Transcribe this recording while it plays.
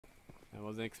I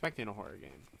wasn't expecting a horror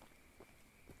game.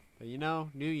 But you know,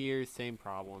 New Year's, same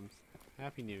problems.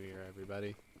 Happy New Year,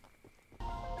 everybody.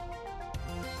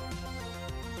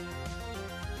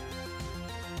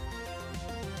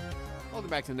 Welcome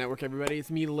back to the network, everybody.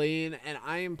 It's me, Lane, and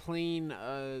I am playing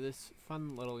this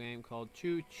fun little game called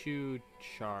Choo Choo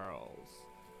Charles.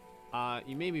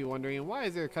 You may be wondering, why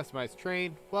is there a customized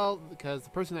train? Well, because the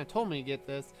person that told me to get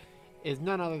this is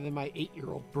none other than my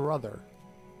 8-year-old brother.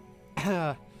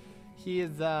 He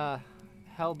is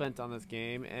hell-bent on this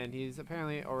game, and he's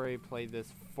apparently already played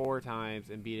this 4 times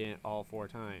and beaten it all 4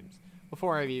 times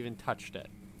before I've even touched it.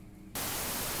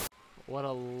 What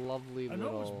a lovely little...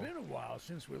 I know it's been a while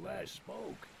since we last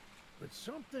spoke, but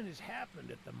something has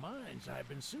happened at the mines I've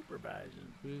been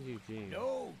supervising. Who's Eugene?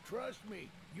 No, trust me,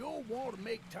 you'll want to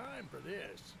make time for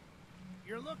this.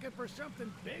 You're looking for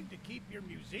something big to keep your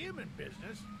museum in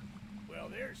business? Well,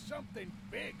 there's something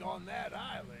big on that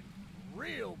island.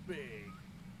 Real big.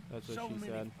 That's what so she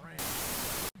many said.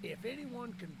 Friends. If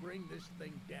anyone can bring this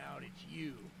thing down, it's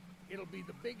you. It'll be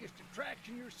the biggest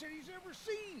attraction your city's ever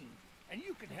seen. And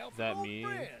you can help Is that your old me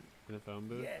friend. in the phone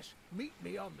booth? Yes, meet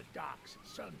me on the docks at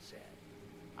sunset.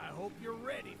 I hope you're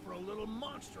ready for a little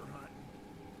monster hunt.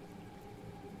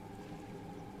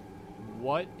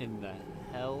 What in the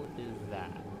hell is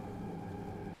that?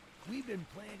 We've been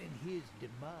planning his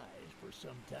demise for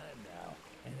some time now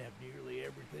and have nearly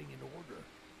everything in order.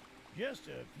 Just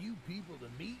a few people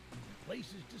to meet and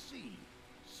places to see.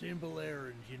 Simple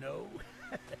errands, you know.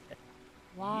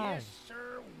 Why? Yes,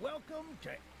 sir. Welcome to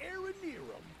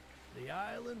Aranerum, the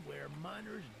island where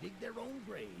miners dig their own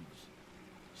graves.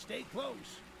 Stay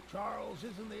close. Charles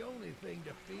isn't the only thing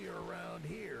to fear around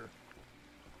here.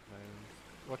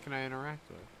 What can I interact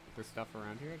with? There's stuff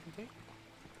around here I can take?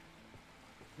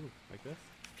 Ooh, like this?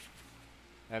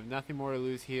 I have nothing more to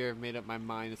lose here. I've made up my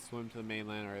mind to swim to the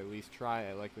mainland, or at least try.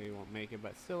 I likely won't make it,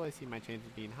 but still I see my chances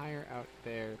being higher out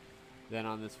there than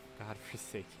on this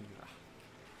godforsaken rock.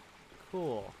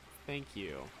 Cool. Thank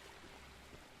you.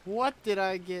 What did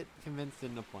I get convinced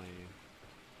into playing?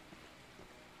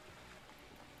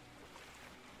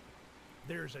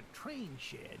 There's a train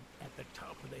shed at the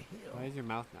top of the hill. Why is your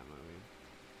mouth not moving?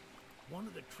 One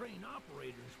of the train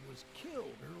operators was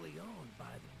killed early on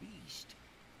by the beast,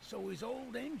 so his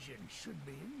old engine should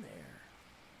be in there.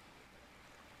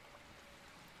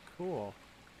 Cool.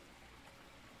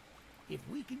 If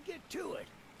we can get to it,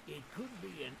 it could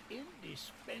be an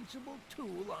indispensable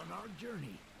tool on our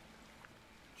journey.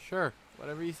 Sure.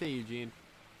 Whatever you say, Eugene.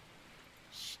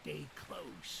 Stay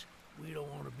close. We don't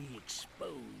want to be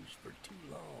exposed for too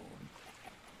long.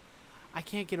 I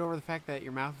can't get over the fact that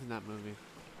your mouth is not moving.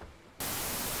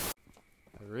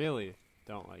 I really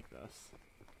don't like this.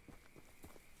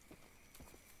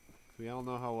 We all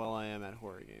know how well I am at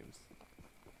horror games.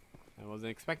 I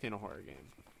wasn't expecting a horror game.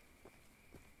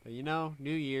 But you know,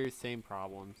 New Year's, same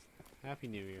problems. Happy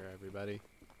New Year, everybody.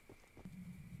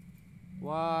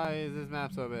 Why is this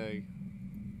map so big?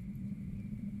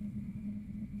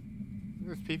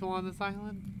 There's people on this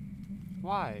island?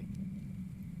 Why?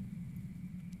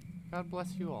 God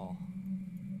bless you all.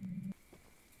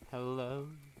 Hello?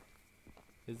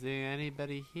 Is there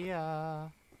anybody here?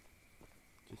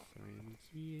 Just a random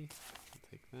key. I'll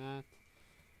take that.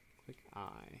 Click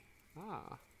I.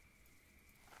 Ah.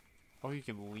 Oh, you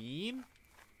can lean?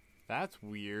 That's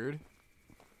weird.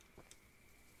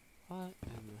 What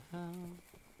in the hell?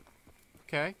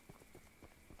 Okay.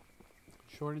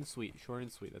 Short and sweet, short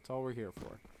and sweet. That's all we're here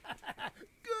for.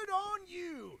 Good on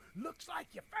you! Looks like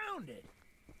you found it.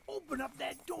 Open up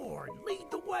that door and lead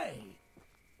the way.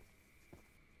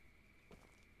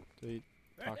 Do we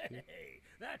talk to you? Hey,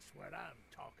 that's what I'm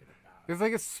talking about. There's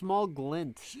like a small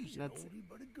glint. She's That's an oldie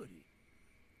but a goodie.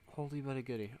 oldie but a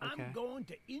goodie. Okay. I'm going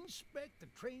to inspect the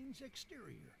train's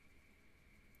exterior.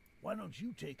 Why don't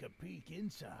you take a peek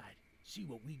inside? See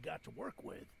what we got to work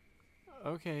with.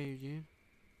 Okay, Eugene.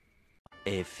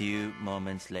 A few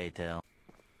moments later.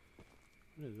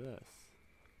 What is this?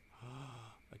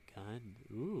 A gun.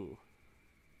 Ooh.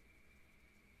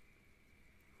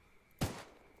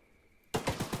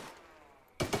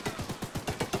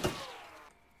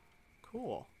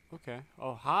 Cool. Okay.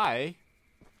 Oh, hi.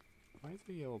 Why is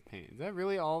there yellow paint? Is that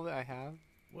really all that I have?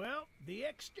 Well, the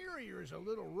exterior is a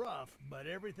little rough, but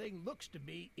everything looks to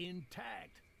be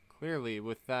intact. Clearly,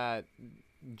 with that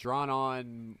drawn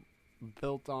on,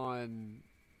 built on,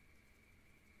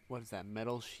 what is that,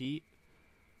 metal sheet?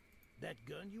 That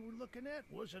gun you were looking at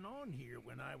wasn't on here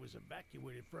when I was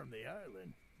evacuated from the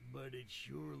island, but it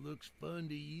sure looks fun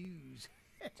to use.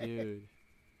 Dude,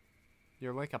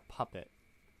 you're like a puppet.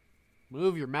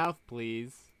 Move your mouth,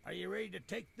 please. Are you ready to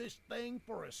take this thing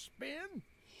for a spin?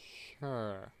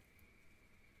 Her.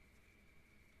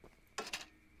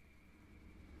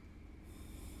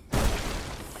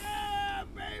 Yeah,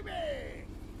 baby!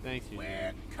 Thanks, Eugene.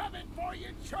 We're coming for you,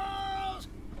 Charles!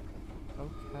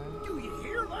 Okay. Do you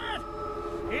hear that?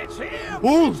 It's him!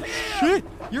 Oh, It's him! shit!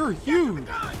 You're huge!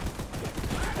 Gun!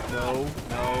 No,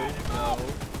 no, no.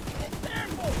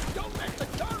 Careful! Don't let the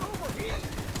gun overheat!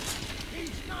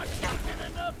 He's not taking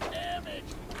enough damage!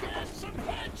 Get some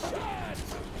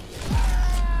headshots! Ah!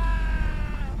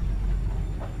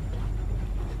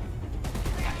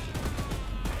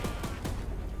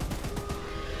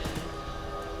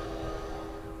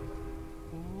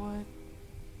 What?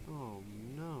 Oh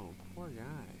no, poor guy.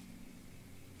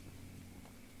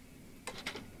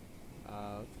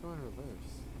 Let's go in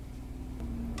reverse.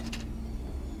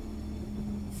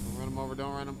 Don't run him over,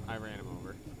 don't run him. I ran him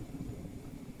over.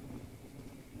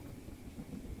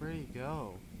 Where'd he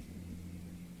go?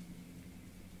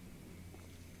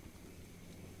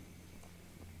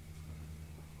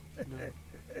 No.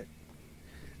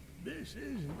 This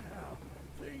isn't how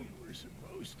things were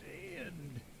supposed to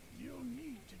end. You'll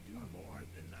need to do more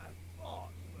than I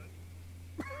thought, but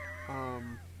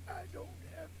I don't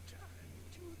have time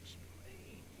to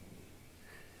explain.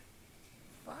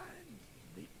 Find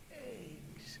the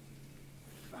eggs.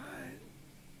 Find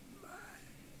my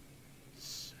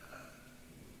son.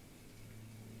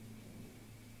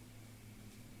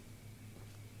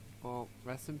 Well,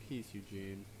 rest in peace,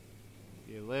 Eugene.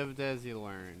 You lived as you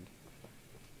learned.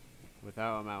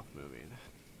 Without a mouth moving.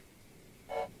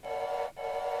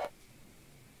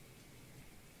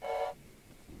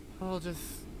 I'll just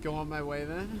go on my way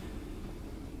then.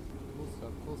 Cool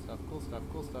stuff, cool stuff, cool stuff,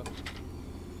 cool stuff.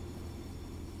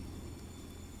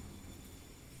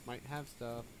 Might have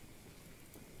stuff.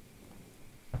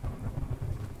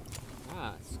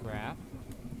 Ah, scrap.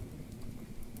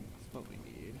 That's what we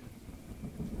need.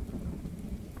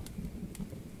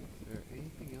 Is there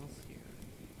anything else here?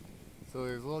 So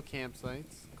there's little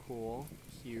campsites. Cool,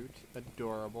 cute,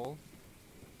 adorable.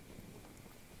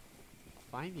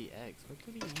 Find the eggs. What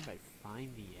did he mean by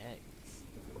find the eggs?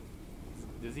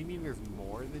 Does he mean there's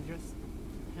more than just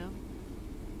him?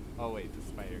 Oh wait, the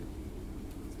spider.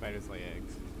 Spiders lay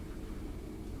eggs.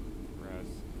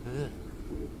 Gross. Ugh.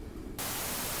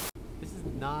 This is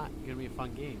not gonna be a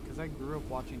fun game because I grew up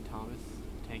watching Thomas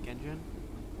Tank Engine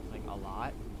like a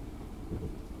lot.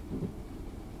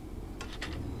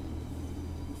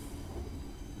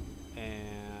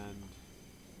 And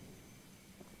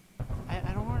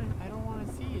I don't want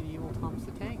to see an evil Thomas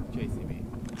the Tank chasing me.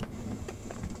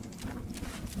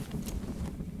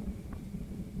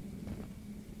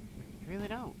 I really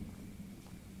don't.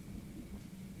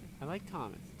 I like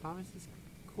Thomas. Thomas is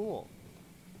cool.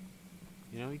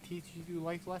 You know, he teaches you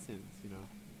life lessons, you know.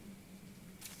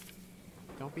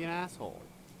 Don't be an asshole.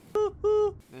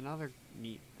 And other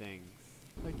neat things.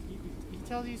 Like, he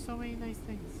tells you so many nice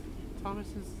things. Thomas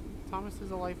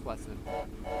is a life lesson.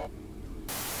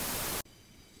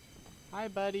 Hi,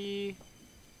 buddy.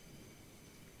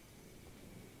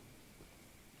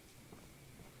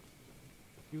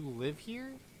 You live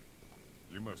here?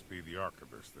 You must be the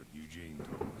archivist that Eugene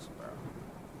told us about.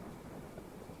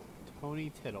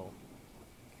 Tony Tittle.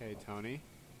 Okay, Tony.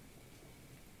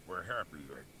 We're happy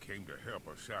you came to help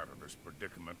us out of this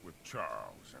predicament with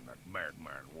Charles and that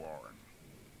madman Warren.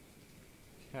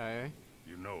 Okay.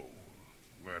 You know,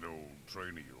 that old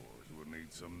train of yours will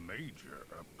need some major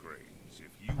upgrades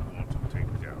if you want to take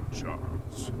down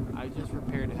Charles. I just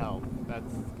prepared help.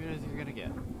 That's as good as you're gonna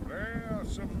get. There are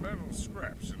some metal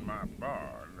scraps in my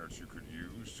barn that you could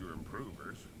use to improve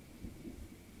it.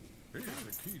 Here's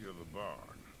the key to the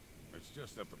barn. It's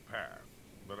just up the path,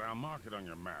 but I'll mark it on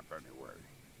your map anyway.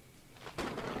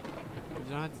 You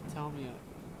don't have to tell me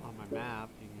on my map.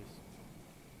 You can just...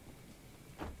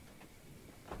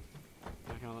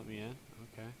 Not gonna let me in?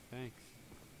 Okay, thanks.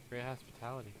 Great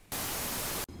hospitality.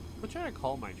 What should I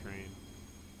call my train?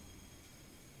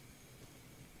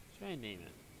 Should I name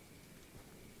it?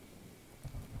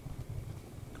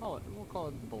 We'll call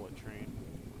it the Bullet Train.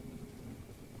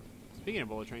 Speaking of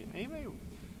Bullet Train, anybody...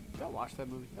 Did y'all watch that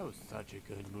movie? That was such a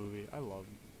good movie. I love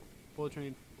Bullet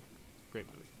Train. Great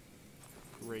movie.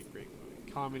 Great movie.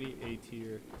 Comedy, A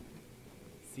tier.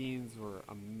 Scenes were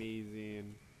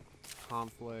amazing.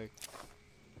 Conflict.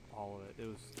 All of it. It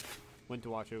was... Went to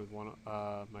watch it with one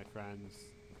of my friends.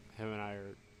 Him and I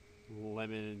are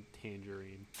lemon and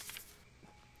tangerine.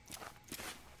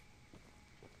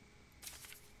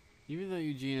 Even though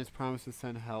Eugene has promised to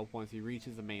send help once he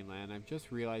reaches the mainland, I've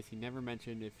just realized he never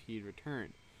mentioned if he'd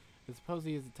return. I suppose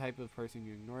he is the type of person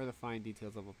who ignore the fine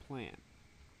details of a plan.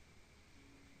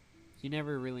 He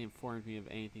never really informed me of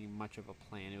anything much of a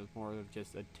plan. It was more of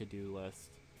just a to-do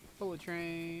list. Bullet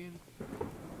train.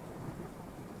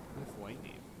 Nice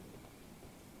lightning.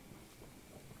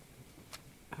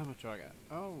 How much do I got?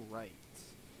 Oh, right.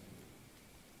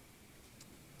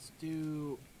 Let's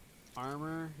do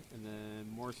armor and then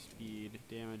more speed.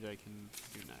 Damage I can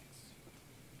do next.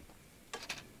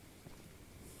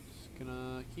 Just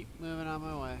gonna keep moving on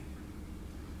my way.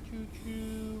 Choo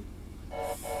choo.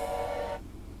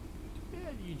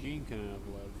 Yeah, Eugene couldn't have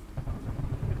lived.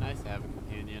 It'd be nice to have a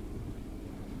companion.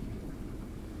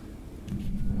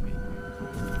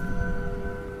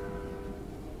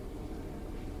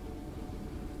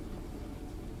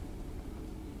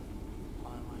 Oh, I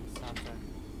want to stop there.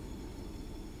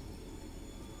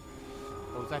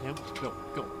 Oh, is that him? Go,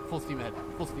 go. Full steam ahead.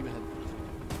 Full steam ahead.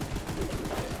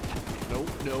 No,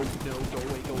 no, no. Go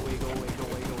away, go away, go away, go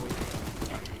away, go away.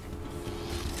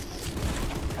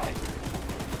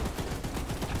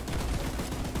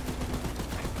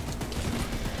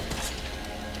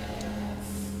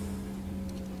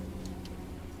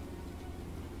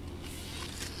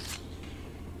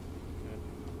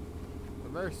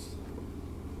 Reverse.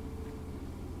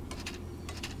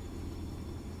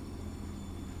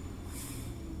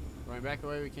 Going back the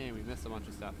way we came, we missed a bunch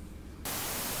of stuff.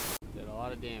 Did a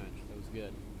lot of damage. That was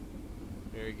good.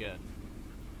 Very good.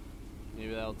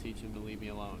 Maybe that'll teach him to leave me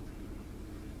alone.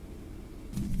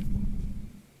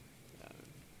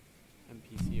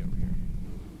 NPC over here.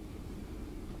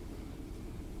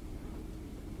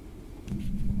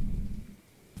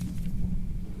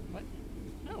 What?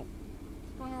 No.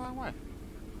 It's going the wrong way.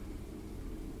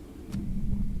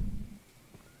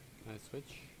 Can I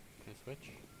switch? Can I switch?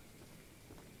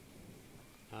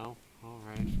 No?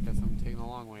 Alright. Guess I'm taking the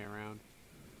long way around.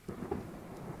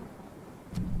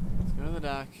 Let's go to the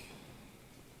dock.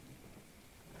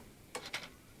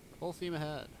 Full steam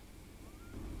ahead.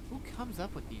 Who comes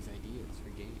up with these ideas for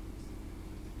games?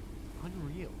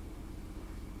 Unreal.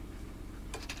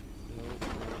 No,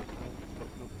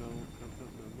 no,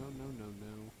 no, no, no,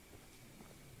 no.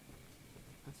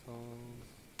 Assholes.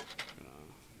 Gonna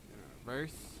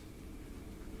reverse.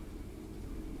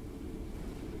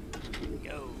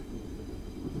 Go.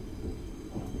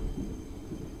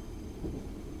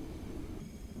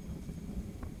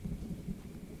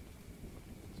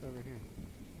 It's over here.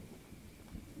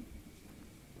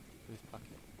 This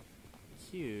bucket.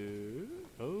 Cute.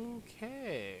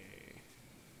 Okay.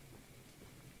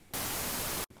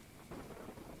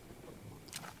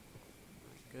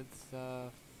 Good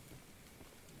stuff.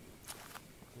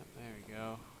 Yep, there we go.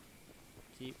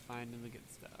 Keep finding the good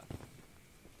stuff.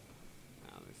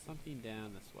 Now there's something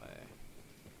down this way.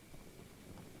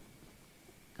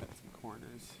 Cut some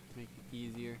corners, make it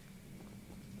easier.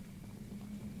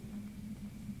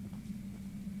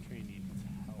 Train needs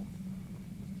help.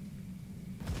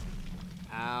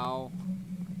 Ow.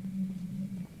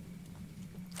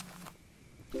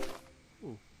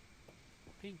 Ooh.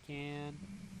 Pink can.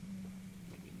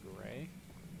 Maybe gray.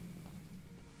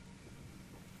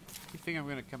 You think I'm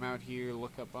gonna come out here,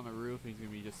 look up on the roof, and he's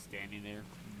gonna be just standing there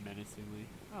menacingly?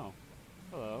 Oh.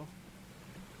 Hello.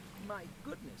 My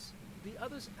goodness, the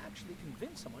others actually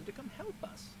convinced someone to come help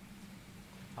us.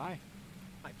 Hi.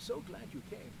 I'm so glad you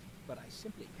came, but I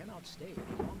simply cannot stay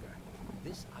any longer.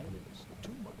 This island is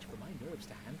too much for my nerves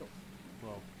to handle.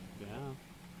 Well, yeah.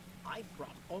 I've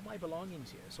brought all my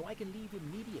belongings here so I can leave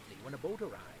immediately when a boat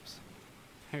arrives.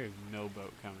 There's no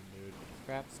boat coming, dude.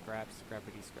 Scrap, scrap,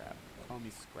 scrappity scrap. Call me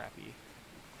Scrappy.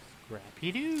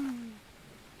 Scrappy doo!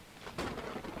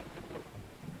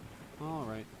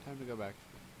 Alright, time to go back.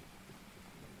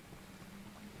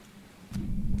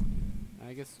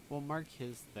 I guess we'll mark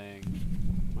his thing.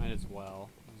 Might as well.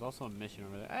 There's also a mission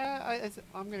over there.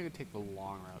 I'm gonna go take the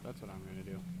long route. That's what I'm gonna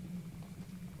do.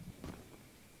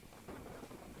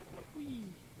 Whee!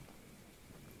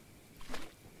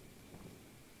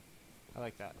 I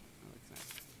like that. That looks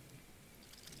nice.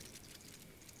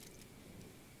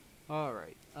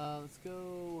 Alright, let's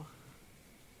go.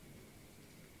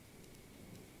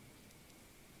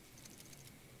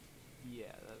 Yeah,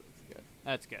 that looks good.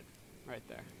 That's good. Right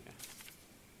there,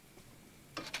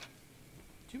 yeah.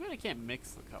 Too bad I can't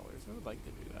mix the colors. I would like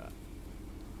to do that.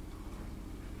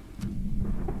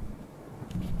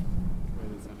 Where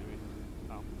is this enemy?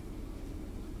 Oh.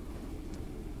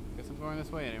 Guess I'm going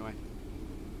this way anyway.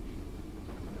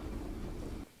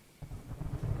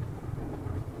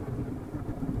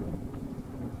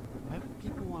 Why would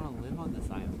people want to live on this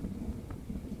island?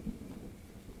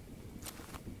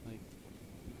 Like,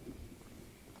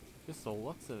 just the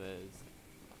looks of it is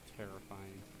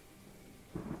terrifying.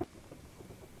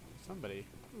 Somebody.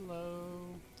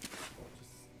 Hello.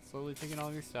 Just slowly taking all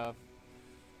of your stuff.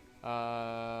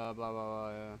 Blah blah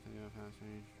blah.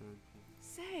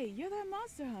 Say, you're that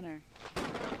monster hunter.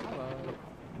 Hello.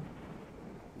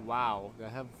 Wow,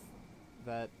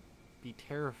 that be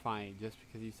terrifying just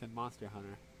because you said Monster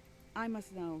Hunter. I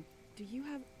must know, do you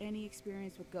have any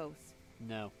experience with ghosts?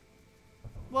 No.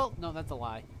 Well, no, that's a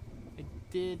lie. I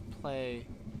did play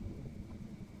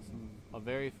a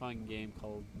very fun game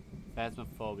called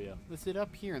Phasmophobia. Listed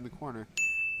up here in the corner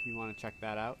if you want to check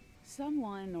that out.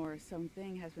 Someone or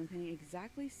something has been pinning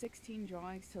exactly 16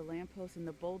 drawings to lampposts in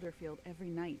the boulder field every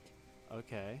night.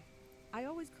 Okay. I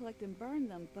always collect and burn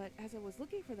them, but as I was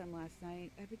looking for them last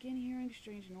night, I began hearing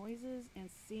strange noises and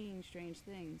seeing strange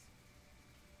things.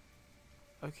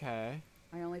 Okay.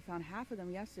 I only found half of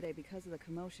them yesterday because of the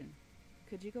commotion.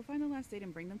 Could you go find the last date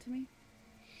and bring them to me?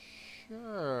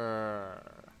 Sure.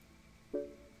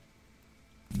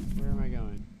 Where am I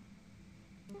going?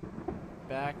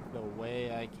 Back the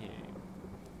way I came.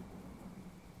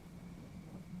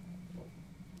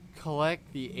 Collect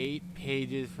the 8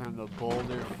 pages from the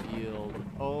boulder field.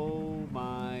 Oh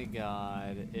my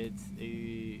god. It's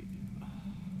a...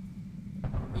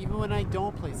 Even when I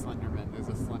don't play Slenderman, there's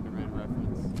a Slenderman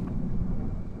reference.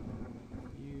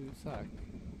 You suck.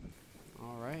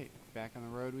 Alright, back on the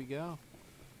road we go.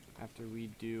 After we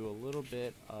do a little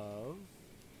bit of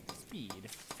speed.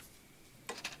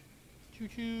 Choo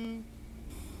choo!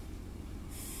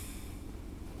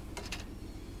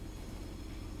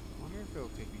 I wonder if it'll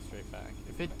take me straight back.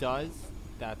 If it does,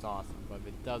 that's awesome. But if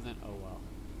it doesn't, oh well.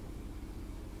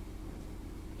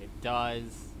 It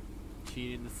does.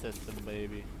 Cheating the system,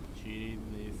 baby. Cheating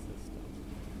the system.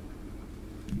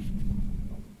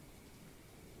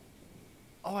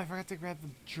 Oh, I forgot to grab the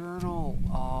journal.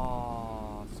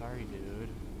 Oh, sorry, dude.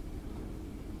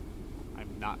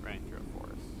 I'm not running through a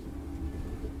forest.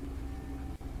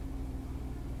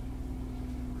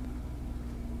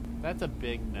 That's a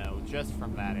big no, just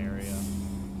from that area.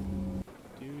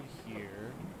 Dude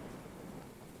here.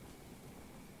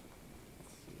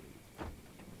 Let's see.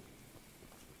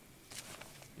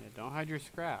 Yeah, don't hide your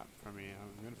scrap from me.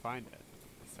 I'm gonna find it.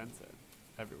 I sense it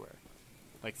everywhere.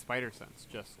 Like spider sense,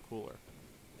 just cooler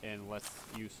and less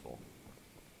useful.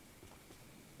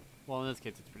 Well, in this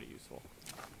case, it's pretty useful.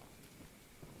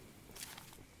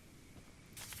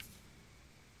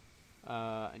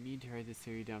 I need to write this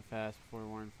theory down fast before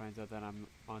Warren finds out that I'm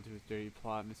onto his dirty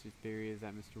plot. Mr. Theory is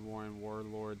that Mr. Warren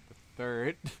Warlord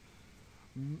III.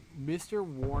 Mr.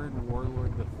 Warren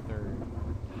Warlord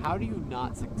III. How do you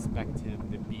not expect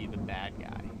him to be the bad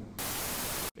guy?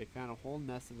 They found a whole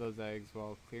nest of those eggs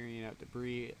while clearing out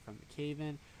debris from the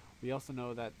cave-in. We also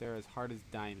know that they're as hard as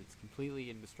diamonds, completely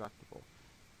indestructible.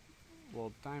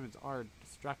 Well, diamonds are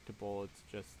destructible, it's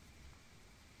just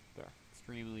they're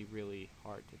extremely, really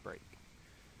hard to break.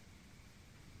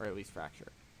 Or at least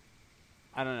fracture.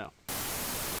 I don't know.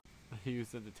 I use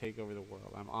them to take over the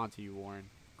world. I'm onto you, Warren.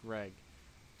 Greg.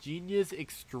 Genius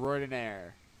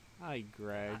extraordinaire. Hi,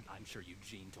 Greg. I'm sure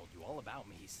Eugene told you all about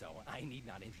me, so I need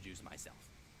not introduce myself.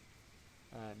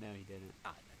 No, he didn't.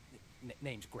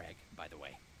 Name's Greg, by the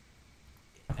way.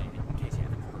 In case you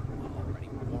haven't heard already,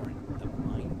 Warren, the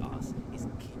mine boss, is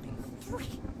keeping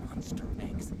 3 monster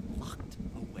eggs locked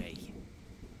away.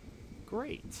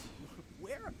 Great.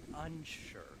 We're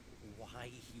unsure why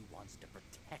he wants to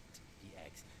protect the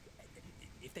eggs.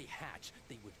 If they hatch,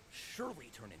 they would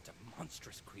surely turn into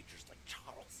monstrous creatures like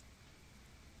Charles.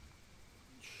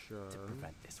 Sure. To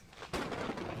prevent this, we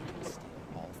need to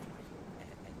steal all 3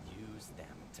 and use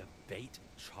them to bait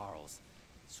Charles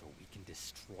so we can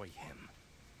destroy him.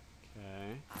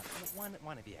 Okay.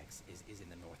 One of the eggs is in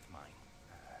the north mine.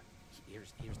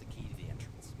 Here's the key to the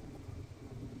entrance.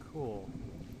 Cool.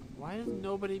 Why does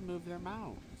nobody move their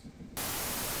mouths?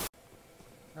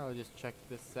 I'll just check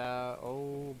this out.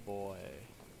 Oh boy.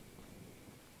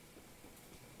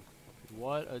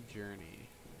 What a journey.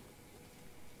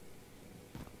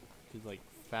 Just like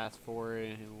fast forward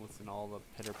and listen to all the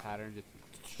pitter patter. Just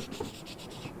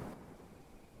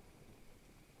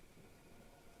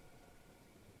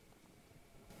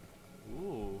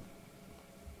ooh.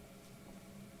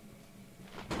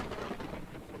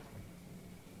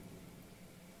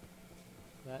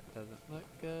 That doesn't look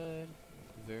good.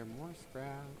 Is there more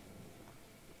scrap?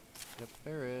 Yep,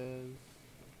 there is.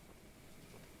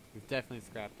 There's definitely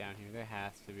scrap down here. There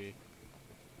has to be.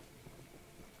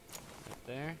 Right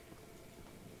there.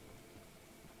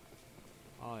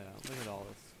 Oh yeah, look at all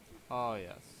this. Oh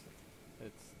yes.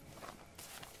 It's...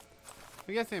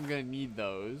 I'm guessing I'm gonna need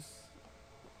those.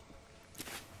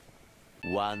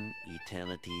 1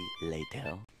 eternity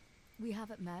later. We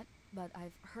haven't met, but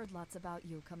I've heard lots about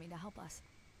you coming to help us.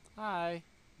 Hi.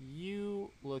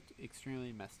 You looked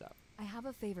extremely messed up. I have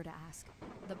a favor to ask.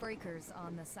 The breakers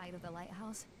on the side of the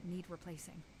lighthouse need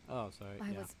replacing. Oh, sorry.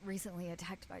 I yeah. was recently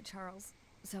attacked by Charles,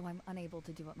 so I'm unable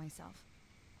to do it myself.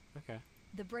 Okay.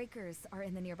 The breakers are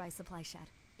in the nearby supply shed.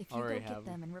 If you Already go have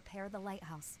get them and repair the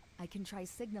lighthouse, I can try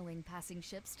signaling passing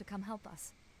ships to come help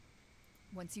us.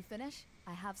 Once you finish,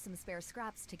 I have some spare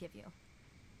scraps to give you.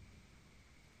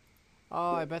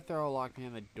 Oh, I bet they're all locked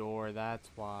behind the door. That's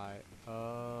why.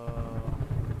 Oh.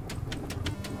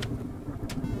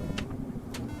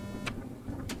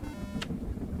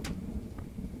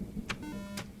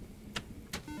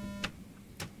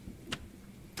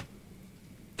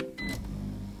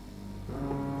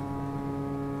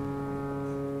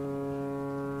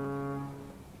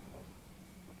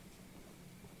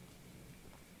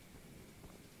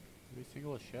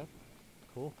 Single a ship?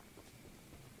 Cool.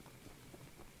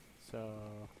 So...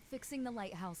 Fixing the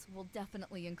lighthouse will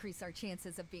definitely increase our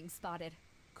chances of being spotted.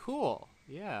 Cool.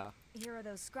 Yeah. Here are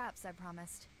those scraps I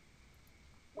promised.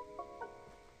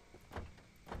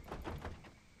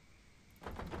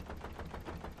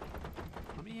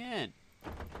 Let me in.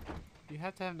 You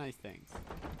have to have nice things.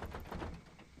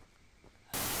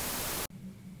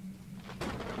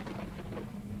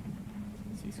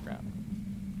 See scrap.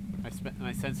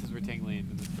 My senses were tingling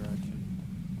in this direction.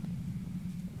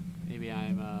 Maybe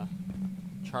I'm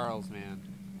Charles man,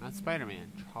 not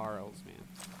Spider-Man. Charles man.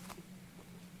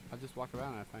 I'll just walk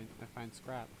around and I find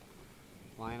scrap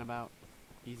lying about,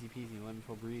 easy peasy, lemon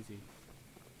for breezy.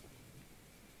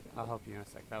 I'll help you in a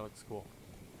sec. That looks cool.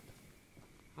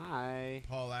 Hi.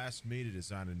 Paul asked me to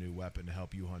design a new weapon to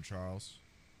help you hunt Charles,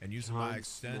 and using my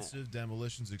extensive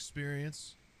demolitions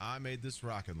experience, I made this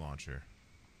rocket launcher.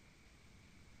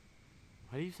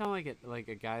 Why do you sound like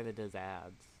a guy that does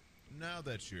ads? Now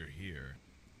that you're here,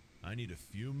 I need a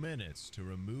few minutes to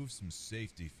remove some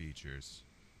safety features.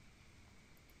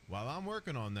 While I'm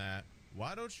working on that,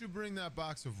 why don't you bring that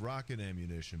box of rocket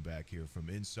ammunition back here from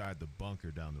inside the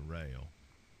bunker down the rail?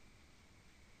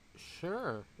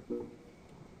 Sure.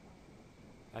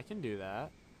 I can do that.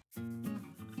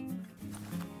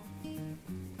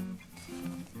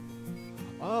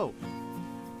 Oh!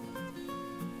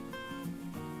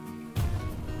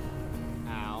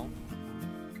 Ow.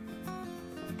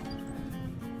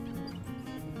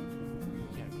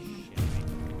 You gotta be shitting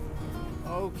me.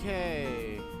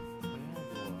 Okay. Why did I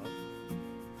blow up?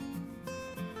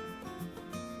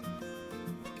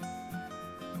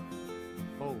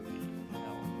 Holy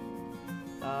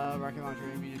hell. Rocket launcher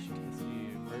ammunition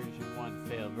testing. Version 1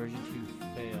 failed. Version 2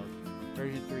 failed.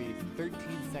 Version 3 is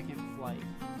 13-second flight.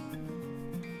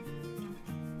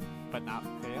 But not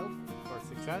failed or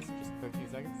success, just 13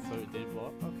 seconds, so it didn't blow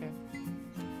up. Okay.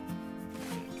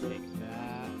 Take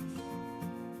that.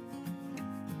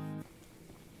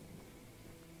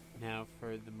 Now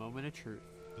for the moment of truth.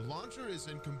 The launcher is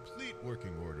in complete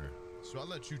working order, so I'll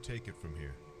let you take it from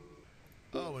here.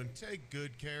 Oh, and take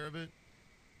good care of it.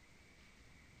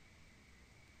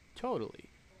 Totally.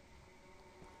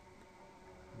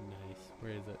 Nice.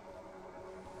 Where is it?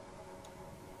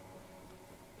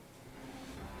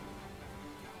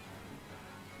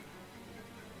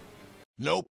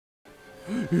 Nope.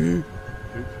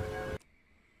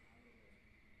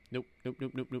 Nope.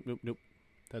 Nope.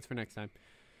 That's for next time.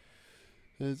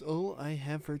 That is all I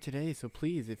have for today. So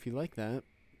please, if you like that,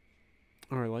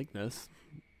 or like this,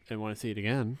 and want to see it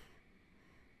again,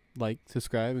 like,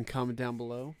 subscribe, and comment down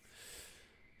below.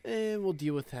 And we'll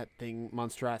deal with that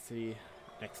monstrosity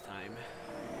next time.